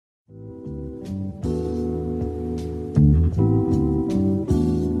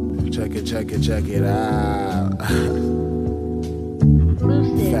check it out.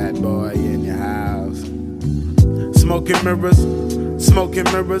 Fat boy in your house. Smoking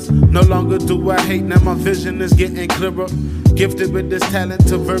mirrors. No longer do I hate, now my vision is getting clearer. Gifted with this talent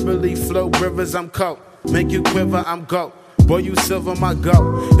to verbally flow rivers. I'm cold, make you quiver, I'm gold. Boy, you silver, my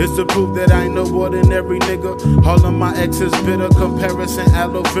go. It's the proof that I ain't no ordinary nigga. All of my exes bitter, comparison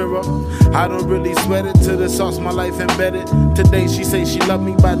aloe vera. I don't really sweat it to the sauce, my life embedded. Today she say she love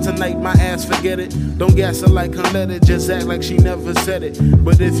me, by tonight my ass forget it. Don't gas her like her letter, just act like she never said it.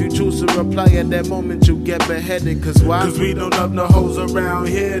 But if you choose to reply at that moment, you get beheaded. Cause why? Cause we don't love no hoes around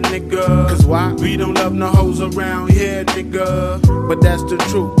here, nigga. Cause why? We don't love no hoes around here, nigga. But that's the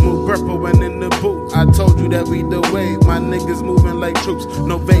truth, move purple when in the booth. I told you that we the wave, my niggas moving like troops.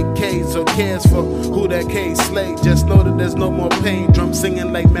 No vacays or cares for who that K slay. Just know that there's no more pain. Drum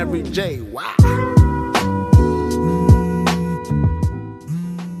singing like Mary J. Wow.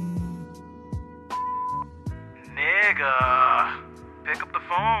 Nigga, pick up the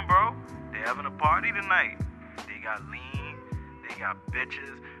phone, bro. They having a party tonight. They got lean, they got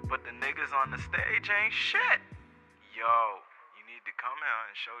bitches, but the niggas on the stage ain't shit. Yo, you need to come out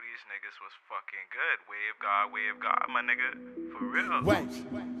and show these niggas what's fucking good. Wave God, my nigga. For real. Wait.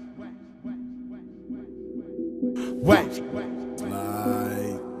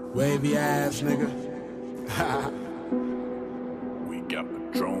 Like, wavy ass nigga. We got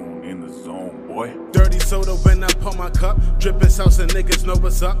Patron in the zone, boy. Dirty soda when I pour my cup. Drippin' sauce and niggas know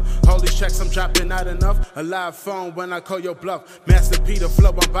what's up. All these tracks I'm dropping not enough. A live phone when I call your bluff. Master P the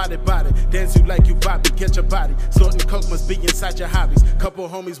flow, I'm body. Dance you like you Bobby, catch your body. Snorting coke must be inside your hobbies. Couple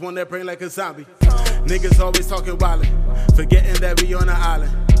homies want that brain like a zombie. Niggas always talking wildin', forgetting that we on an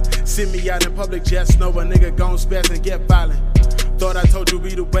island. See me out in public, just know a nigga gon' spaz and get violent. Thought I told you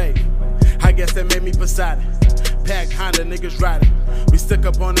we the way, I guess that made me Poseidon. Pack Honda, niggas riding. We stick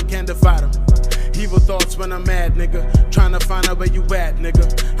up on them, can't divide them. Evil thoughts when I'm mad, nigga. Tryna find out where you at,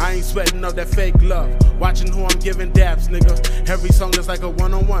 nigga. I ain't sweating up that fake love. Watching who I'm giving dabs, nigga. Every song is like a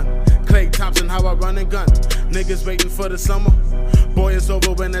one-on-one. Clay Thompson, how I run and gun. Niggas waiting for the summer. Boy, it's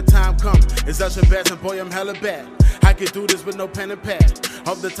over when the time comes. It's us and Bass, and boy, I'm hella bad. I can do this with no pen and pad.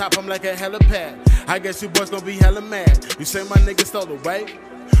 Off the top, I'm like a hella pad. I guess you boys gon' be hella mad. You say my nigga stole away?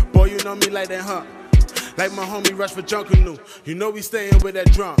 Boy, you know me like that, huh? Like my homie Rush for Junk Canoe. You know we stayin' with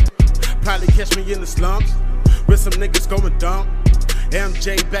that drum. Probably catch me in the slums with some niggas going dumb.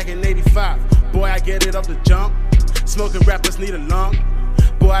 MJ back in 85. Boy, I get it off the jump. Smoking rappers need a lung.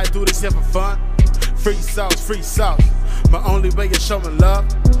 Boy, I do this here for fun. Free sauce. My only way of showing love.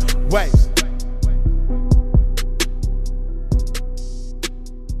 Waves.